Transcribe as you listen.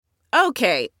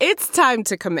Okay, it's time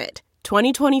to commit.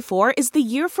 2024 is the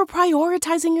year for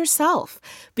prioritizing yourself.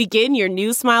 Begin your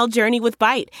new smile journey with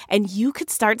Byte, and you could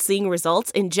start seeing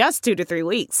results in just 2 to 3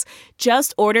 weeks.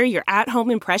 Just order your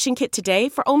at-home impression kit today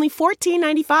for only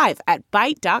 $14.95 at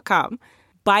Byte.com.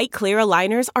 Byte Clear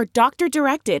aligners are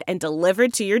doctor-directed and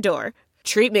delivered to your door.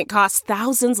 Treatment costs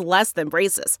thousands less than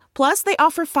braces. Plus, they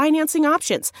offer financing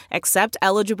options, accept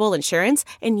eligible insurance,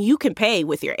 and you can pay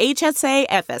with your HSA,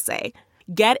 FSA.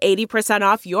 Get 80%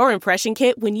 off your impression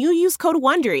kit when you use code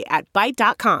WONDERY at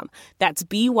Byte.com. That's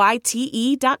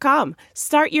BYTE.com.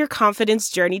 Start your confidence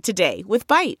journey today with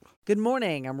Byte. Good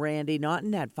morning. I'm Randy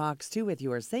Naughton at Fox 2 with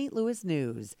your St. Louis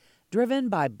news. Driven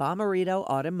by Bomarito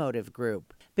Automotive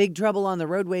Group. Big trouble on the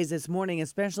roadways this morning,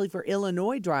 especially for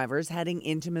Illinois drivers heading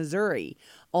into Missouri.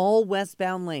 All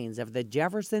westbound lanes of the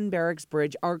Jefferson Barracks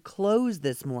Bridge are closed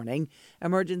this morning.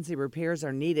 Emergency repairs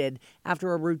are needed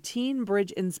after a routine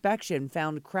bridge inspection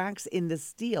found cracks in the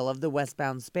steel of the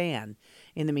westbound span.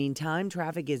 In the meantime,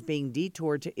 traffic is being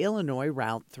detoured to Illinois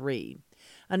Route 3.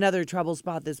 Another trouble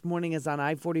spot this morning is on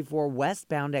I-44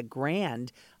 westbound at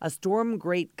Grand. A storm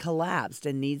grate collapsed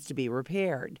and needs to be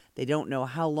repaired. They don't know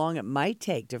how long it might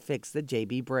take to fix the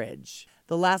JB Bridge.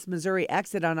 The last Missouri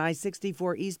exit on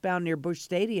I-64 eastbound near Busch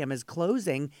Stadium is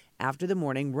closing after the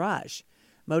morning rush.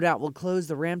 MoDOT will close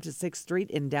the ramp to 6th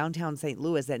Street in downtown St.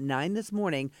 Louis at 9 this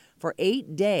morning for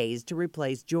 8 days to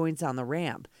replace joints on the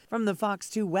ramp. From the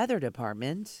Fox 2 Weather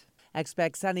Department,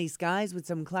 expect sunny skies with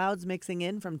some clouds mixing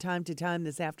in from time to time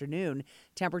this afternoon.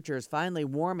 Temperatures finally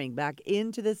warming back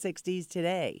into the 60s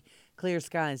today. Clear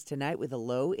skies tonight with a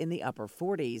low in the upper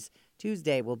 40s.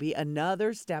 Tuesday will be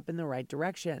another step in the right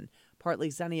direction.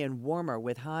 Partly sunny and warmer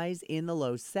with highs in the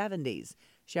low 70s.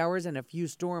 Showers and a few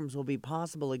storms will be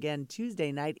possible again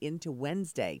Tuesday night into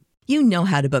Wednesday. You know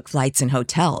how to book flights and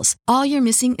hotels. All you're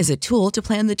missing is a tool to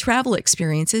plan the travel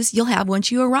experiences you'll have once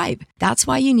you arrive. That's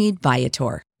why you need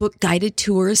Viator. Book guided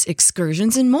tours,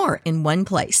 excursions, and more in one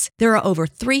place. There are over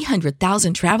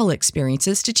 300,000 travel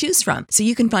experiences to choose from, so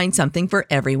you can find something for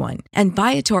everyone. And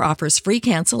Viator offers free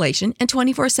cancellation and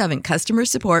 24/7 customer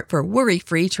support for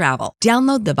worry-free travel.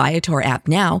 Download the Viator app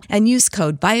now and use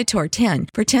code Viator10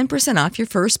 for 10% off your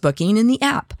first booking in the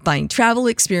app. Find travel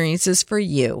experiences for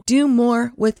you. Do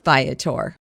more with Viator.